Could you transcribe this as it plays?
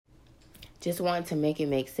just wanted to make it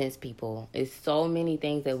make sense, people. It's so many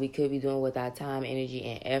things that we could be doing with our time, energy,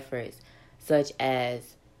 and efforts, such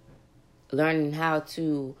as learning how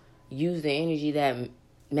to use the energy that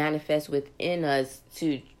manifests within us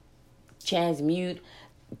to transmute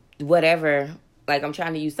whatever. Like, I'm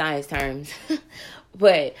trying to use science terms,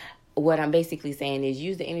 but what I'm basically saying is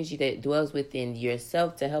use the energy that dwells within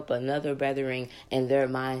yourself to help another brethren in their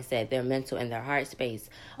mindset, their mental, and their heart space.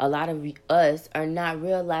 A lot of us are not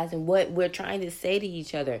realizing what we're trying to say to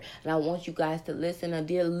each other. And I want you guys to listen and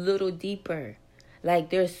dig a little deeper.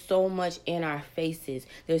 Like, there's so much in our faces.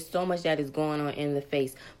 There's so much that is going on in the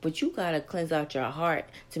face. But you got to cleanse out your heart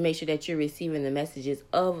to make sure that you're receiving the messages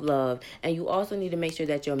of love. And you also need to make sure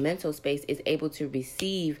that your mental space is able to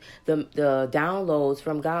receive the downloads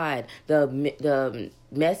from God, the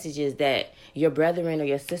messages that your brethren or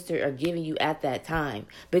your sister are giving you at that time.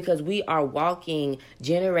 Because we are walking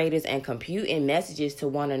generators and computing messages to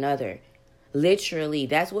one another. Literally,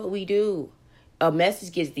 that's what we do. A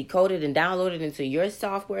message gets decoded and downloaded into your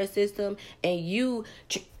software system, and you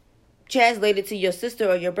translate it to your sister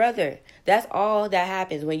or your brother. That's all that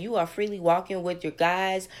happens when you are freely walking with your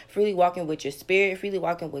guides, freely walking with your spirit, freely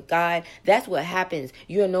walking with God. That's what happens.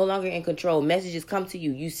 You are no longer in control. Messages come to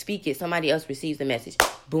you. You speak it. Somebody else receives the message.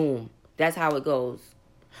 Boom. That's how it goes.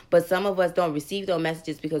 But some of us don't receive those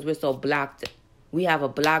messages because we're so blocked. We have a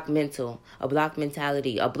blocked mental, a blocked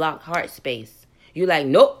mentality, a blocked heart space. You're like,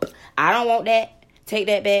 nope, I don't want that. Take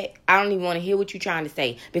that back. I don't even want to hear what you're trying to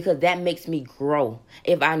say because that makes me grow.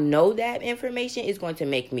 If I know that information, it's going to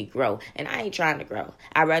make me grow. And I ain't trying to grow.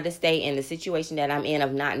 I'd rather stay in the situation that I'm in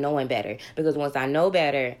of not knowing better. Because once I know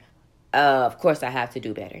better, of course I have to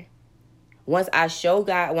do better. Once I show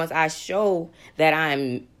God, once I show that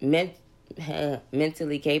I'm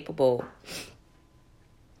mentally capable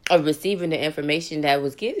of receiving the information that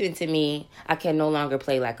was given to me, I can no longer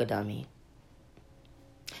play like a dummy.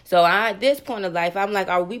 So at this point of life, I'm like,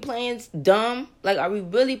 are we playing dumb? Like, are we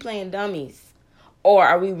really playing dummies? Or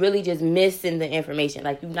are we really just missing the information?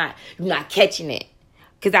 Like, you're not catching it.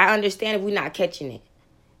 Because I understand if we're not catching it,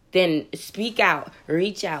 then speak out,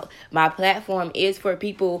 reach out. My platform is for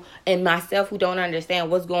people and myself who don't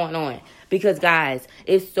understand what's going on. Because, guys,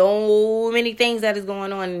 it's so many things that is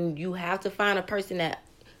going on. And you have to find a person that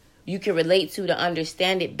you can relate to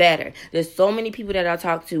understand it better. There's so many people that I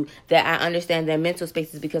talk to that I understand their mental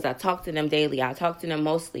spaces because I talk to them daily. I talk to them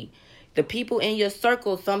mostly. The people in your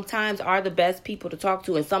circle sometimes are the best people to talk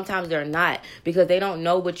to, and sometimes they're not because they don't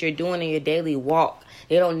know what you're doing in your daily walk.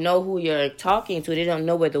 They don't know who you're talking to. They don't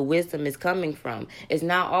know where the wisdom is coming from. It's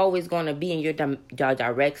not always going to be in your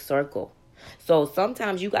direct circle. So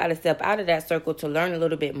sometimes you got to step out of that circle to learn a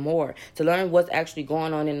little bit more, to learn what's actually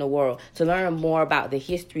going on in the world, to learn more about the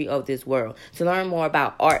history of this world, to learn more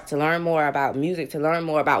about art, to learn more about music, to learn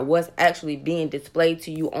more about what's actually being displayed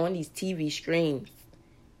to you on these TV screens.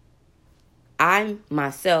 I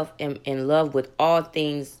myself am in love with all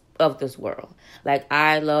things of this world. Like,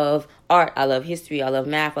 I love art, I love history, I love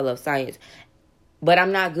math, I love science. But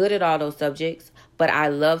I'm not good at all those subjects. But I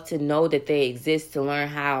love to know that they exist to learn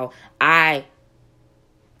how I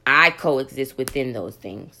coexist within those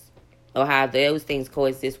things. Or how those things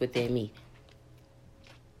coexist within me.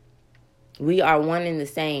 We are one and the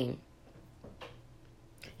same.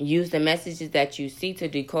 Use the messages that you see to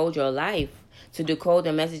decode your life. To decode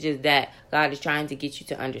the messages that God is trying to get you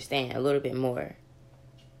to understand a little bit more.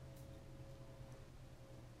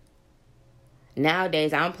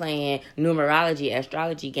 Nowadays, I'm playing numerology,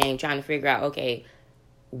 astrology game, trying to figure out, okay,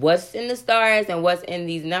 what's in the stars and what's in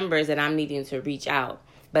these numbers that I'm needing to reach out.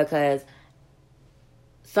 Because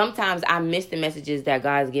sometimes I miss the messages that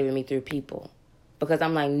God's giving me through people. Because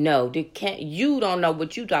I'm like, no, you don't know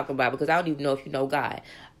what you talking about because I don't even know if you know God.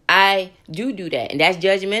 I do that. And that's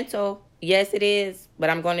judgmental. Yes, it is. But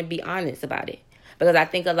I'm going to be honest about it. Because I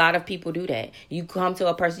think a lot of people do that. You come to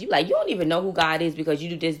a person, you don't even know who God is because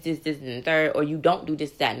you do this, and the third. Or you don't do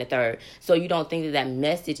this, that, and the third. So you don't think that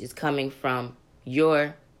message is coming from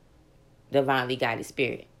your divinely guided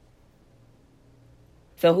spirit.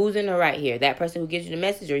 So who's in the right here? That person who gives you the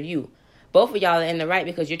message or you? Both of y'all are in the right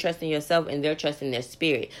because you're trusting yourself and they're trusting their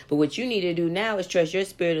spirit. But what you need to do now is trust your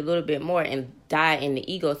spirit a little bit more and die in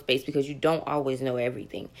the ego space because you don't always know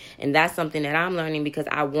everything. And that's something that I'm learning because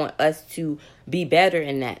I want us to be better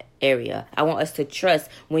in that area. I want us to trust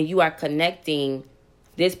when you are connecting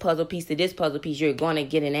this puzzle piece to this puzzle piece, you're going to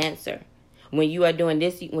get an answer. When you are doing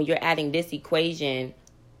this, when you're adding this equation,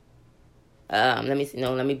 let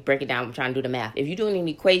me break it down. I'm trying to do the math. If you're doing an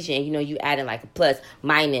equation, you adding like a plus,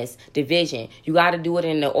 minus, division. You got to do it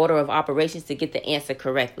in the order of operations to get the answer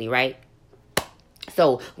correctly, right?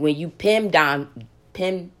 So when you pin down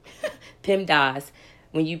PEMDAS,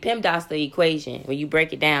 when you PEMDAS the equation, when you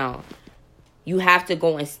break it down, you have to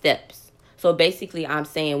go in steps. So basically, I'm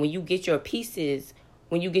saying when you get your pieces,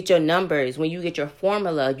 when you get your numbers, when you get your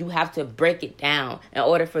formula, you have to break it down in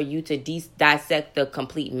order for you to dissect the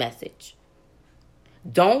complete message.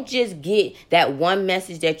 Don't just get that one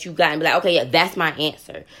message that you got and be like, okay, yeah, that's my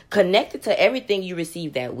answer. Connect it to everything you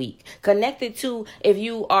received that week. Connect it to, if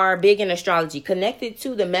you are big in astrology, connect it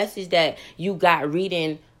to the message that you got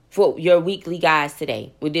reading for your weekly guides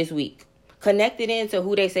today with this week. Connect it into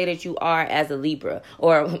who they say that you are as a Libra,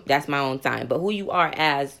 or that's my own sign, but who you are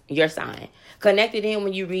as your sign. Connect it in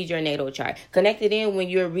when you read your natal chart. Connect it in when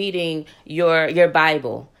you're reading your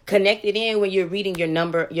Bible. Connect it in when you're reading your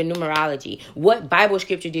numerology. What Bible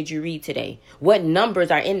scripture did you read today? What numbers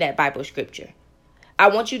are in that Bible scripture? I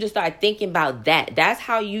want you to start thinking about that. That's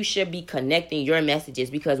how you should be connecting your messages,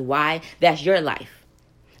 because why? That's your life.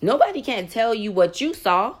 Nobody can tell you what you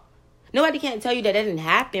saw. Nobody can't tell you that didn't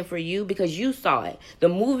happen for you because you saw it. The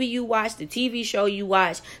movie you watched, the TV show you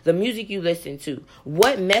watched, the music you listened to.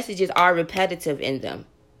 What messages are repetitive in them?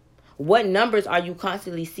 What numbers are you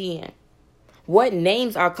constantly seeing? What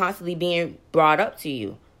names are constantly being brought up to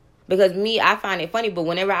you? Because me, I find it funny, but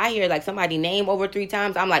whenever I hear like somebody name over 3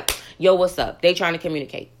 times, I'm like, yo, what's up? They trying to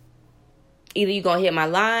communicate. Either you're going to hit my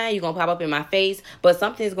line, you're going to pop up in my face, but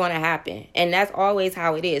something's going to happen. And that's always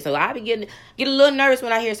how it is. So I be get a little nervous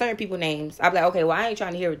when I hear certain people's names. I be like, okay, well, I ain't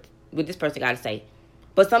trying to hear what this person got to say.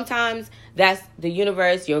 But sometimes that's the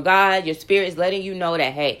universe, your God, your spirit is letting you know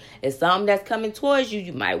that, hey, it's something that's coming towards you.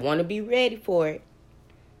 You might want to be ready for it.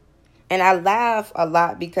 And I laugh a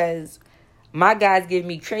lot because my guys give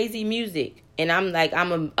me crazy music. And I'm like,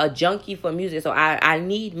 I'm a junkie for music. So I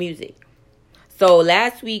need music. So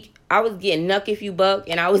last week, I was getting Nuck If You Buck,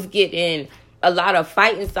 and I was getting a lot of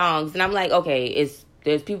fighting songs. And I'm like, okay,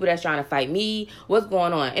 there's people that's trying to fight me. What's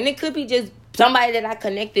going on? And it could be just somebody that I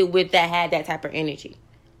connected with that had that type of energy.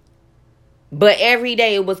 But every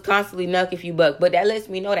day it was constantly Nuck If You Buck. But that lets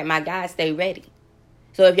me know that my guys stay ready.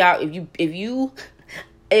 So if you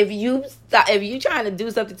trying to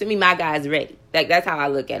do something to me, my guys ready. Like, that's how I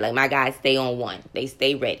look at it. Like, my guys stay on one. They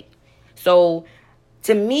stay ready. So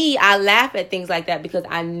to me, I laugh at things like that because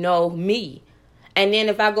I know me. And then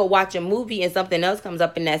if I go watch a movie and something else comes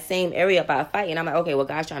up in that same area about fighting, I'm like, okay, well,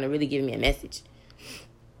 God's trying to really give me a message.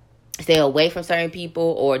 Stay away from certain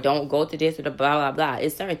people, or don't go to this or the blah, blah, blah.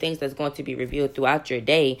 It's certain things that's going to be revealed throughout your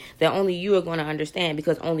day that only you are going to understand,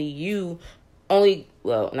 because I'm not going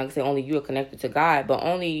to say only you are connected to God, but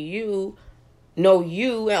only you know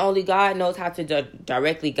you, and only God knows how to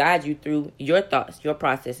directly guide you through your thoughts, your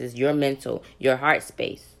processes, your mental, your heart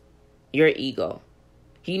space, your ego.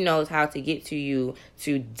 He knows how to get to you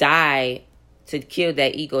to kill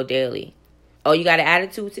that ego daily. Oh, you got an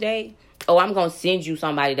attitude today? Oh, I'm going to send you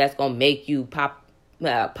somebody that's going to make you pop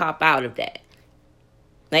out of that.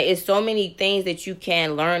 Like, it's so many things that you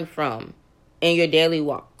can learn from in your daily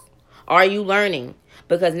walk. Are you learning?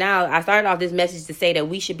 Because now I started off this message to say that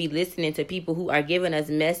we should be listening to people who are giving us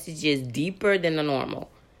messages deeper than the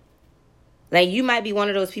normal. Like, you might be one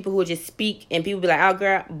of those people who will just speak and people be like, oh,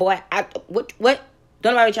 girl, boy, what?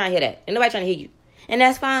 Don't nobody trying to hear that. Ain't nobody trying to hear you. And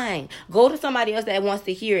that's fine. Go to somebody else that wants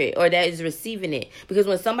to hear it or that is receiving it. Because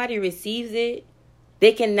when somebody receives it,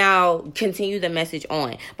 they can now continue the message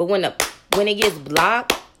on. But when it gets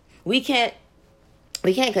blocked, we can't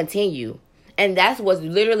continue. And that's what's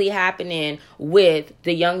literally happening with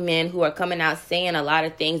the young men who are coming out saying a lot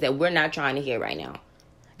of things that we're not trying to hear right now.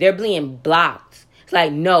 They're being blocked. It's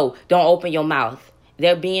like, no, don't open your mouth.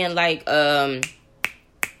 They're being like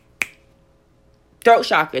throat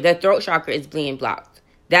chakra. Their throat chakra is being blocked.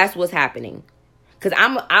 That's what's happening. Because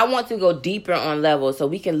I want to go deeper on levels so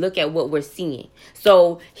we can look at what we're seeing.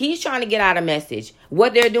 So he's trying to get out a message.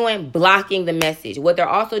 What they're doing, blocking the message. What they're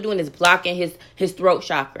also doing is blocking his throat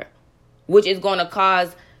chakra, which is going to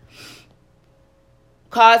cause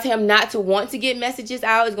him not to want to get messages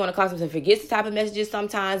out. It's going to cause him to forget the type of messages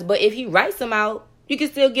sometimes. But if he writes them out, you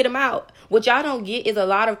can still get them out. What y'all don't get is a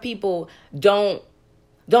lot of people don't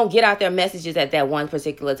get out their messages at that one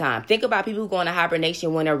particular time. Think about people who go into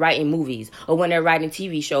hibernation when they're writing movies, or when they're writing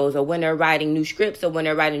TV shows, or when they're writing new scripts, or when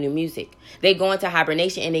they're writing new music. They go into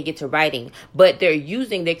hibernation and they get to writing, but they're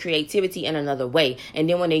using their creativity in another way. And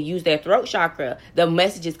then when they use their throat chakra, the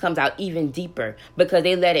messages comes out even deeper because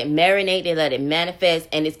they let it marinate, they let it manifest,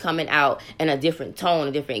 and it's coming out in a different tone,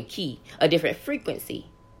 a different key, a different frequency.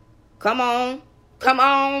 Come on.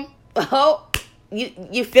 Oh,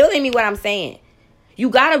 you feeling me what I'm saying? You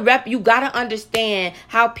gotta understand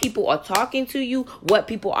how people are talking to you, what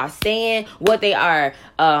people are saying, what they are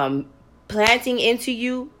planting into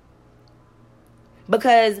you.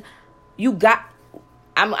 Because You got.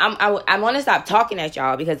 I want to stop talking at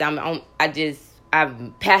y'all because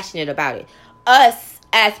I'm passionate about it. Us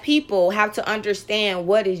as people have to understand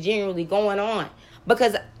what is generally going on,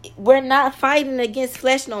 because we're not fighting against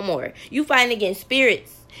flesh no more. You fighting against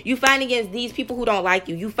spirits. You fighting against these people who don't like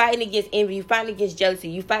you. You fighting against envy. You fighting against jealousy.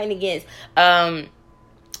 You fighting against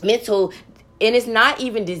mental, and it's not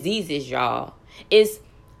even diseases, y'all. It's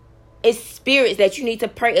spirits that you need to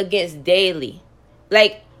pray against daily.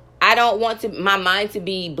 Like, I don't want my mind to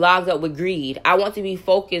be blogged up with greed. I want to be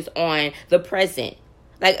focused on the present.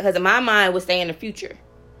 Like, because my mind would stay in the future.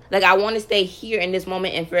 Like, I want to stay here in this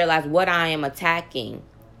moment and realize what I am attacking.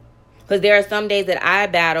 Because there are some days that I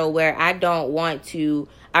battle where I don't want to.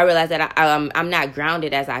 I realize that I'm not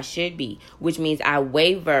grounded as I should be, which means I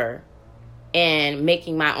waver in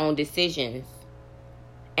making my own decisions.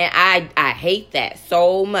 And I hate that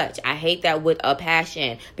so much. I hate that with a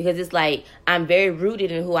passion, because it's like, I'm very rooted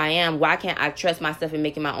in who I am. Why can't I trust myself in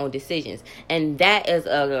making my own decisions? And that is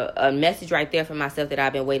a message right there for myself that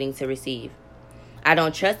I've been waiting to receive. I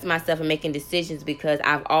don't trust myself in making decisions because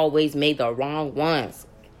I've always made the wrong ones.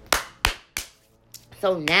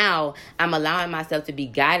 So now I'm allowing myself to be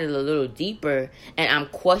guided a little deeper, and I'm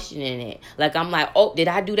questioning it. Like, I'm like, oh, did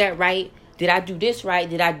I do that right? Did I do this right?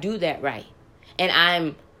 Did I do that right? And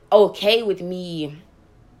I'm okay with me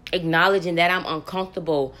acknowledging that I'm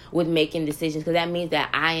uncomfortable with making decisions, because that means that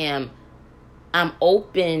I'm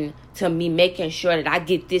open to me making sure that I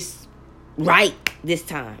get this right this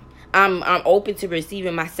time. I'm open to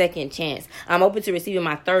receiving my second chance. I'm open to receiving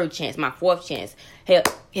my third chance, my fourth chance.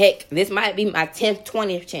 Heck, this might be my 10th,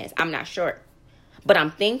 20th chance. I'm not sure. But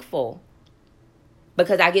I'm thankful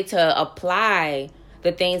because I get to apply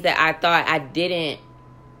the things that I thought I didn't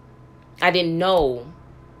know,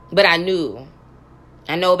 but I knew.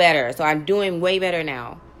 I know better. So I'm doing way better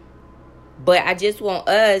now. But I just want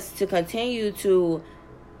us to continue to,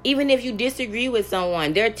 even if you disagree with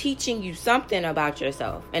someone, they're teaching you something about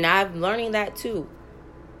yourself. And I'm learning that too.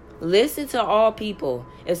 Listen to all people.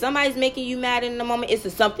 If somebody's making you mad in the moment,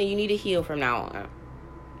 it's something you need to heal from now on.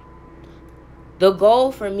 The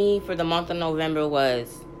goal for me for the month of November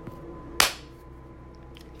was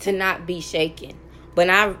to not be shaken. But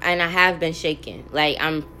I have been shaken. Like,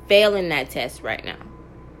 I'm failing that test right now.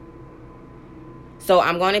 So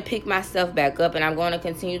I'm going to pick myself back up, and I'm going to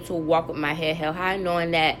continue to walk with my head held high,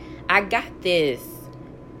 knowing that I got this.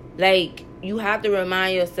 Like, you have to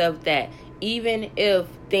remind yourself that even if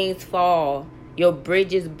things fall, your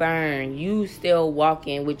bridges burn, you still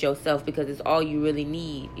walking with yourself, because it's all you really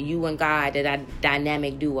need. You and God, that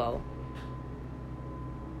dynamic duo.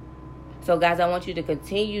 So, guys, I want you to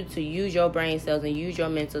continue to use your brain cells and use your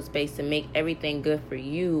mental space to make everything good for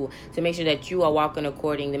you, to make sure that you are walking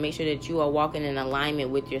according, to make sure that you are walking in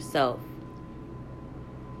alignment with yourself.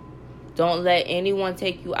 Don't let anyone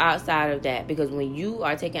take you outside of that, because when you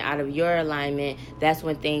are taken out of your alignment, that's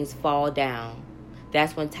when things fall down.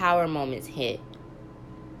 That's when tower moments hit.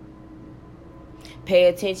 Pay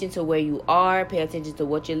attention to where you are, pay attention to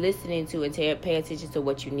what you're listening to, and pay attention to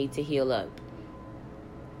what you need to heal up.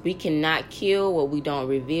 We cannot kill what we don't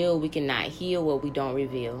reveal. We cannot heal what we don't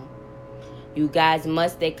reveal. You guys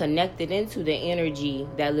must stay connected into the energy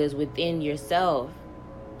that lives within yourself.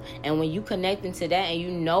 And when you connect into that and you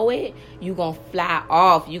know it, you're going to fly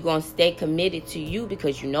off. You're going to stay committed to you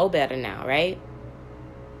because you know better now, right?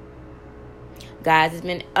 Guys, it's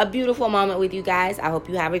been a beautiful moment with you guys. I hope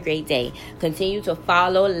you have a great day. Continue to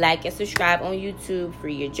follow, like, and subscribe on YouTube for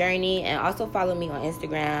your journey. And also follow me on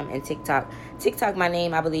Instagram and TikTok. TikTok, my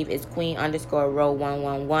name, I believe, is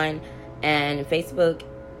Queen_Row111. And Facebook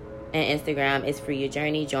and Instagram is For Your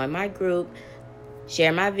Journey. Join my group.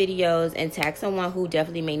 Share my videos and tag someone who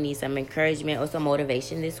definitely may need some encouragement or some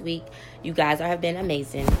motivation this week. You guys have been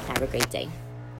amazing. Have a great day.